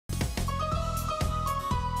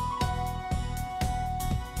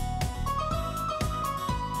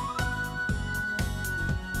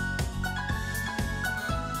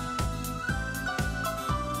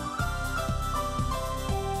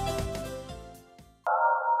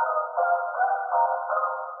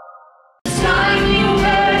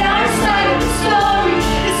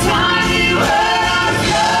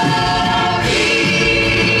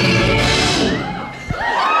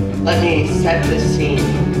set the scene.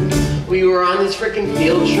 We were on this freaking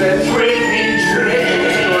field trip. And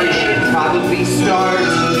the story should probably start.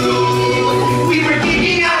 We were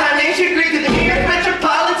geeking out on ancient Greek at the New York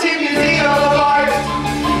Metropolitan Museum of Art.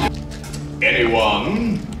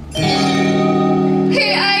 Anyone?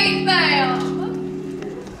 He ate them.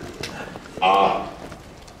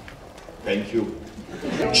 Thank you.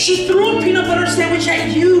 She threw a peanut butter sandwich at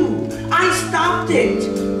you. I stopped it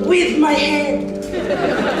with my head.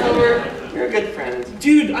 You're a good friend.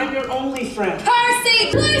 Dude, I'm your only friend.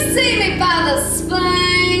 Percy, please see me by the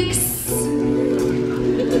Sphinx.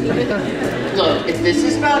 Look, if this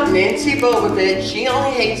is about Nancy Bobovich, she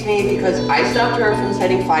only hates me because I stopped her from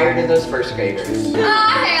setting fire to those first graders.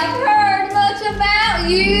 I have heard much about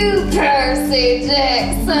you, Percy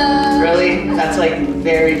Jackson. Really? That's like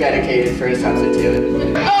very dedicated for a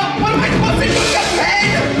substitute. Oh, what am I supposed to do with a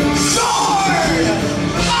pen? Sword!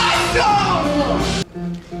 Awesome!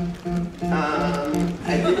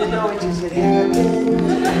 I didn't know it just had happened.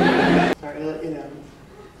 Sorry to let you know.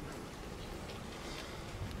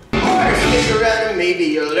 Stick around and maybe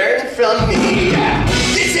you'll learn from me.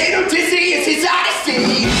 This ain't Odyssey, it's his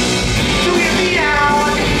Odyssey. So hear me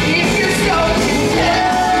out if you're so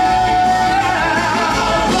content.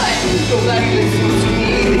 But nobody listens to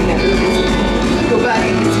me, they never listen. Nobody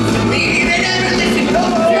listens to me, they never listen. Oh,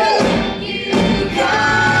 you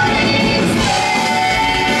got it.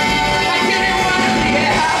 I didn't want to be a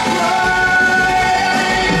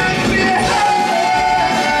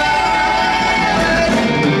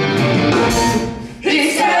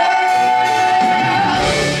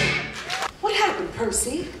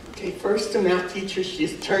Percy? Okay, first a math teacher, she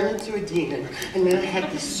just turned into a demon, and then I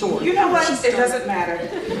had this sword. You know what? It doesn't matter.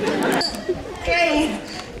 Okay,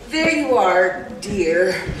 there you are,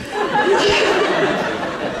 dear.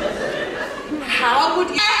 How would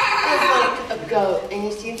you... Like a goat, and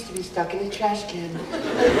he seems to be stuck in a trash can.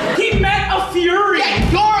 He meant a fury!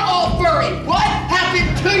 Yeah, you're all furry! What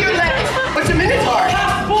happened to your legs? What's a minotaur?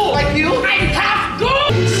 Half bull! Like you? I'm half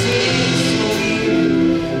goat!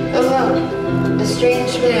 Hello. A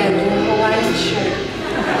strange man in a Hawaiian shirt.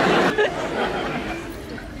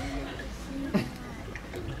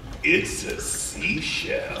 It's a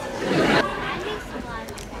seashell.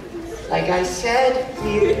 Like I said,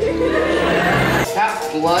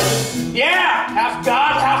 half blood. Yeah, half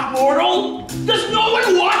god, half mortal. Does no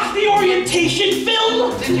one watch the orientation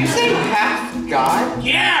film? Did you say half god?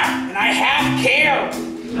 Yeah, and I half care.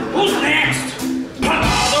 Who's next?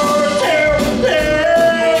 Another terrible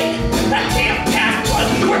day. That damn past was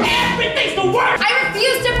where everything's the worst. I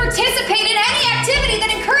refuse to participate in any activity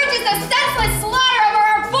that encourages the senseless slaughter of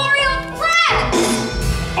our arboreal friends.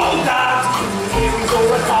 Oh God, here we go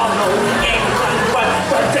with Apollo.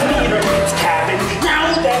 But Demeter's cabin.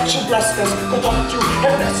 Now that you blessed us, go up to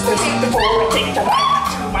Hephaestus before I take the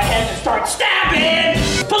knife to my head and start stabbing.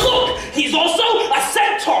 But look, he's also a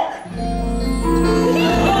centaur.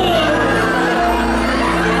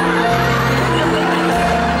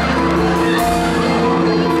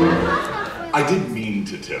 I didn't mean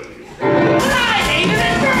to tell you. I hated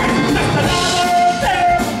it first. Just another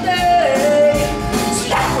terrible day.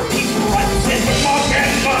 Stop with these runs in the muck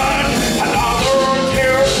and mud. Another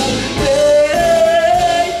terrible day.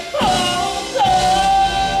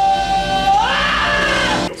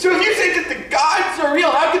 So if you say that the gods are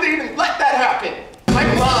real, how could they even let that happen? My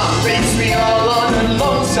mom raised me all on her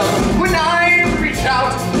lonesome. When I reached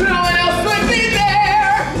out, no one else would be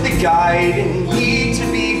there. The guy didn't need to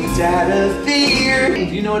be out of fear. Do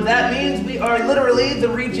you know what that means? We are literally the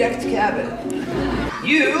reject cabin.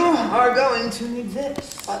 You are going to need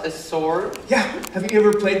this. What, a sword? Yeah. Have you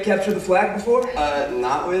ever played Capture the Flag before?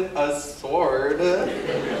 Not with a sword.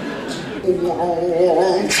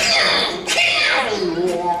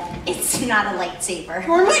 It's not a lightsaber.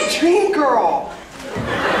 You're my dream girl.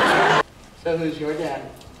 So who's your dad?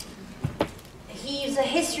 He's a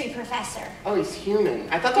history professor. Oh, he's human.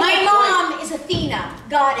 I thought that My was mom is Athena,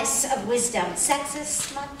 goddess of wisdom.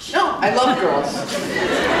 Sexist much? No, I love girls.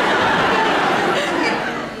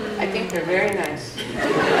 I think they're very nice.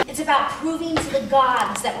 It's about proving to the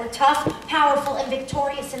gods that we're tough, powerful, and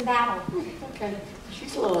victorious in battle. Okay,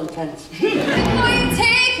 she's a little intense. Before you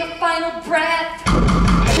take your final breath,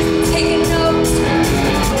 take a note.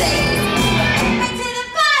 Right to the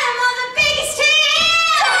bottom of the biggest hill.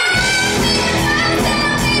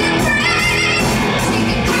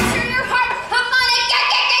 Capture your heart. I'm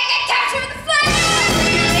gonna capture the flag.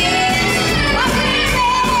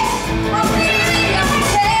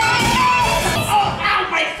 Oh, ow,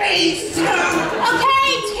 my face! Okay,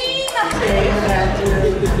 team.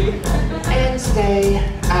 And stay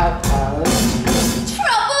out of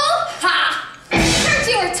Trouble? Ha!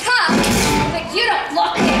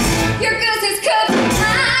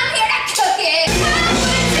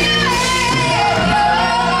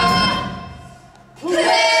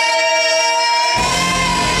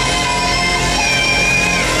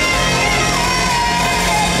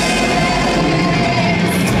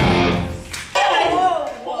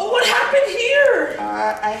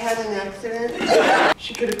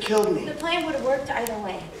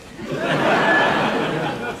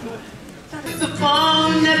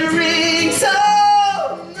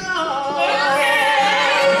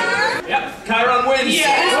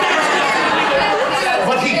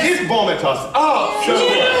 set us up. So,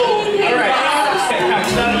 Alright.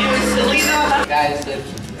 So you Selena? Guys,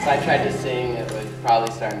 if I tried to sing, it would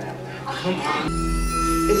probably start an avalanche.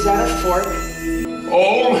 Is that a fork?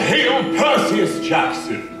 all hail Perseus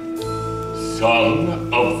Jackson,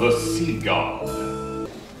 son of the sea god.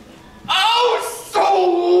 Oh,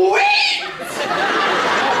 sweet!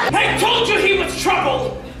 I told you he was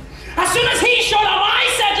trouble. As soon as he showed up, I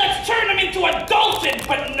said let's turn him into a dolphin,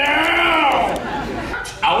 but no!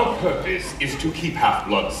 Our purpose is to keep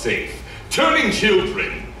Half-Blood safe. Turning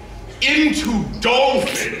children into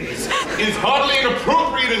dolphins is hardly an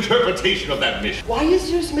appropriate interpretation of that mission. Why is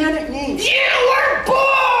yours mad at me? You were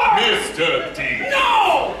born! Mr. D.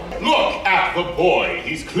 No! Look at the boy.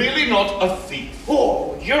 He's clearly not a thief.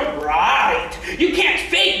 Oh, you're right. You can't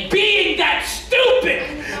fake being that stupid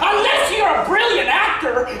unless you're a brilliant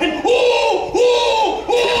actor. And I'm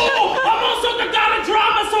also the god of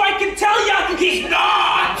drama, so I can tell you he's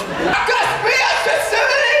not.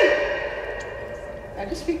 I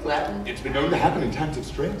just speak Latin. It's been known to happen in times of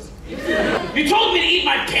stress. You told me to eat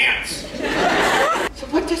my pants. So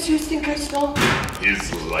what does you think I stole?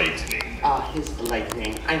 His lightning. His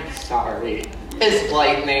lightning. I'm sorry. His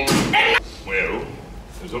lightning. Well,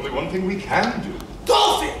 there's only one thing we can do.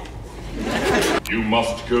 Dolphin! You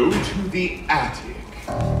must go to the attic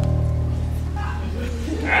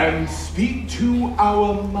and speak to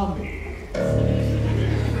our mummy.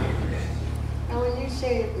 Now when you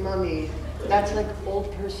say mummy, that's like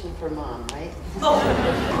old person for mom, right?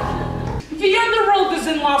 The underworld is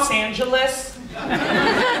in Los Angeles.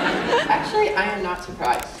 Actually, I am not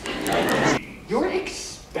surprised. You're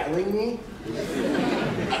expelling me?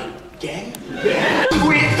 Again?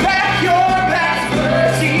 We pack your bags,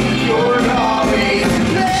 Percy. You're always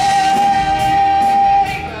late.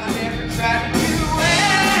 I never tried to do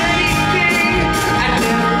anything. I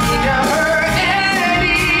never need to hurt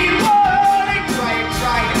anyone.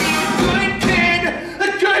 Try to be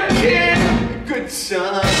a good kid, a good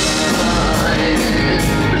son.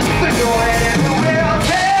 But no one ever will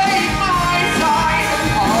take my side.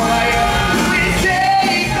 All I ever do is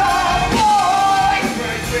take the boy.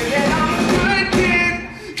 First when I'm a good kid,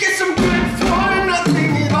 get some good for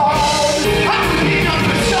nothing at all. I'm putting up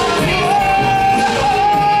for someone.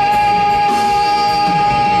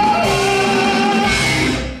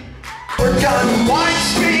 We're gonna march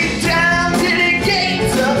straight down to the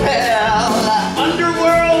gates of hell.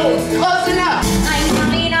 Underworld, close enough. I'm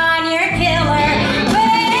coming on your killer.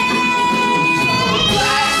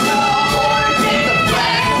 Blast the horn, hit the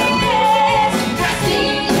blast.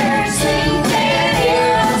 Singers sing their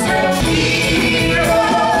heroes from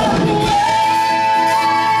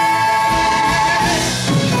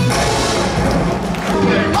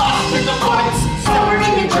We're lost in the woods. So we're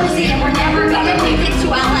in New Jersey and we're never gonna make it to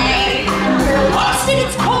LA. We're lost and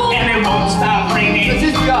it's cold. And it won't stop raining. Let's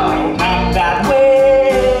just go. Not that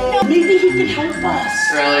way. Maybe he can help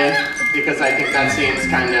us. Really? Because I think that scene's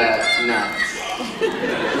kinda nuts.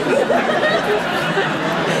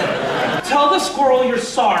 Tell the squirrel you're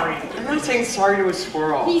sorry. I'm not saying sorry to a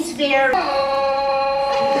squirrel. He's very... Alright,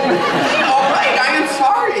 I am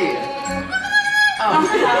sorry.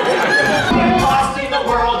 We're lost in the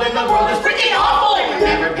world and the world is freaking awful and we're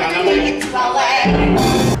never gonna make it to LA.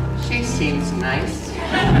 She seems nice.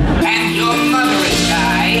 And your mother and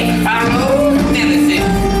I are old nemesis.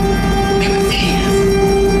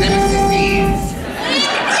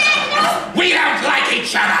 We don't like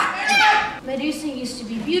each other. Medusa used to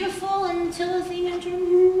be beautiful until Athena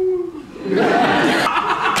turned...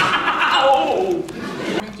 Oh!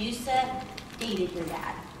 Medusa dated your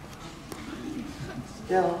dad.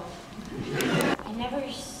 Still, I never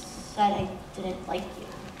said I didn't like you.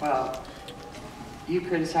 well, you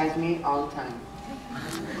criticize me all the time.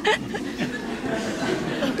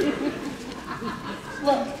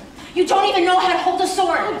 Look, you don't even know how to hold a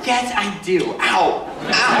sword. Yes, I do. Ow!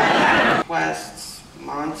 Ow! Quests,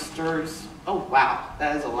 monsters. Oh, wow.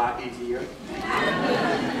 That is a lot easier.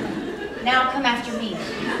 Now come after me.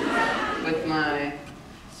 With my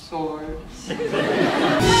sword.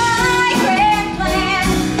 My grand plan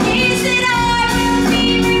is that I will be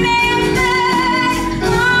remembered.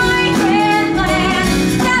 My grand plan,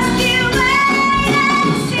 just you wait and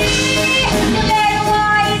see. The better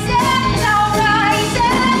wiser, I'll rise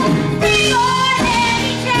up, be more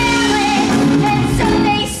heavy talent, and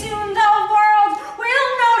someday soon the world will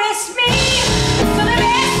notice me. So the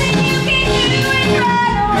best thing you can do is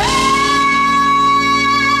run away.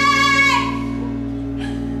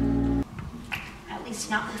 At least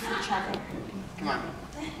not with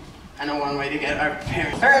I know one way to get our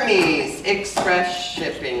parents. Hermes Express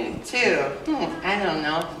Shipping to, I don't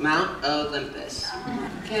know, Mount Olympus.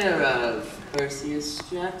 Care of Perseus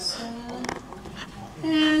Jackson.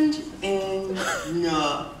 And in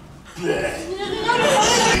the bed.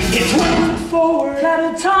 It's one forward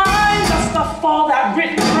at a time, dust off all that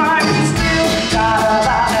written rhyme. We still got a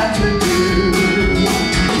lot left to do.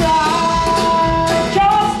 Try,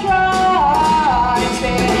 just try.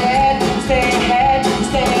 Stay ahead,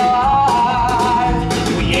 stay alive.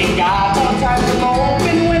 We ain't got no time to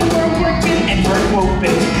open when we're working and we're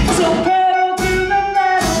hoping. So pedal to the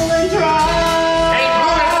metal and try. Hey,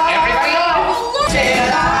 Bruce, everybody off! Stay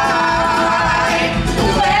alive.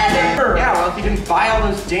 Yeah, well, if you didn't buy all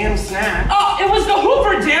those damn snacks. Oh, it was the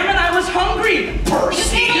Hoover Dam and I was hungry,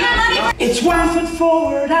 Percy. It's 1 foot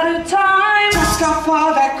forward at a time. Dust off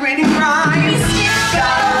all that gritty grime.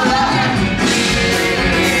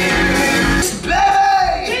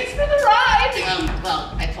 Baby! Thanks for the ride.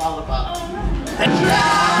 Well, it's all about.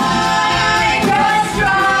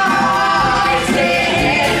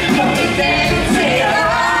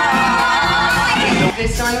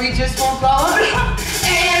 This one we just won't blow up.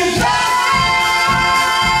 And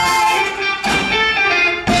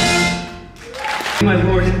My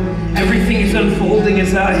lord, everything is unfolding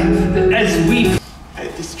as we. I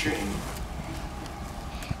had this dream.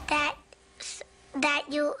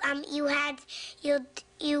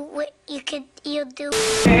 You'll do.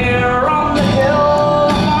 There on the hill,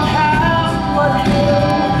 on Half-Blood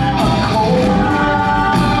Hill, a cold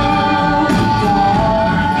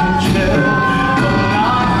dark and chill, but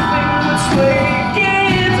nothing would slake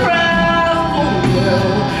its wrathful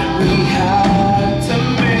will. We had to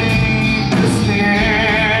make a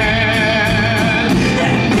stand,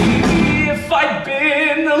 and maybe if I'd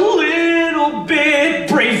been a little bit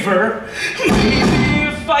braver, maybe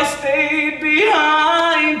if I stayed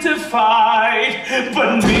behind to fight,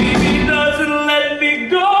 but maybe doesn't let me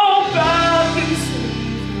go back and save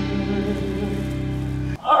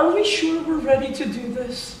her. Are we sure we're ready to do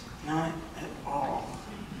this? Not at all.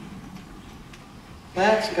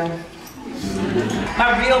 Let's go.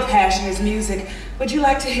 My real passion is music. Would you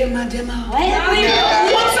like to hear my demo?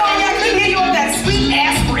 What song I couldn't hear you on that sweet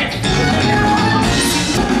ass riff?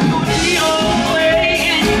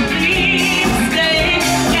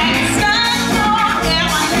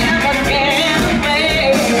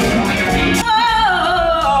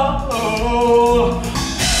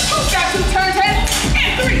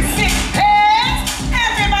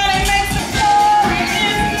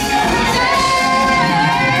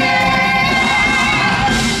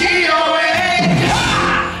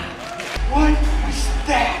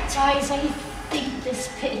 Guys, I think this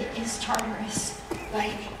pit is Tartarus.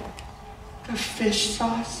 Like the fish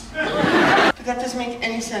sauce? But that doesn't make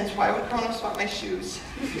any sense. Why would Chrono swap my shoes?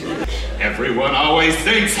 Everyone always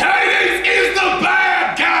thinks Hades is the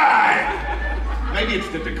bad guy! Maybe it's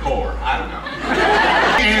the decor, I don't know.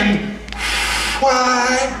 And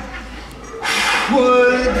why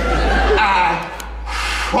would I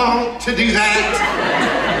want to do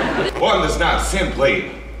that? One does not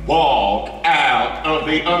simply walk out of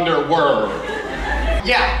the underworld.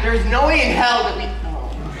 Yeah, there's no way in hell that we...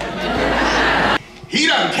 He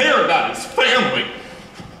doesn't care about his family.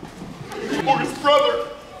 Or his brother.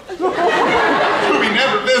 Who he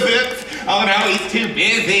never visits. Oh no, he's too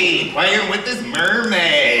busy playing with his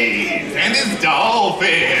mermaids and his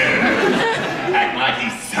dolphins. Acting like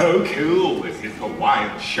he's so cool with his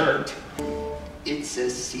Hawaiian shirt. It's a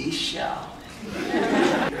seashell.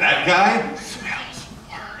 That guy smells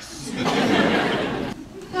worse.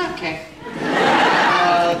 Okay.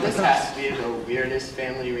 This has to be the weirdest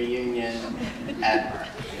family reunion ever.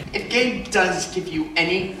 If Gabe does give you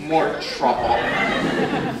any more trouble...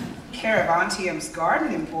 Caravantium's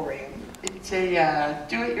Garden Emporium. It's a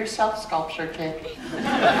do-it-yourself sculpture kit. No.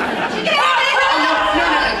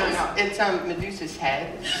 It's Medusa's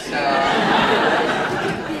head, so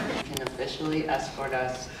you can officially escort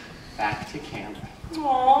us back to camp.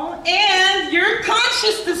 Aww, and you're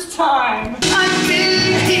conscious this time. I've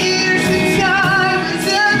been here since I was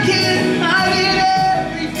a kid.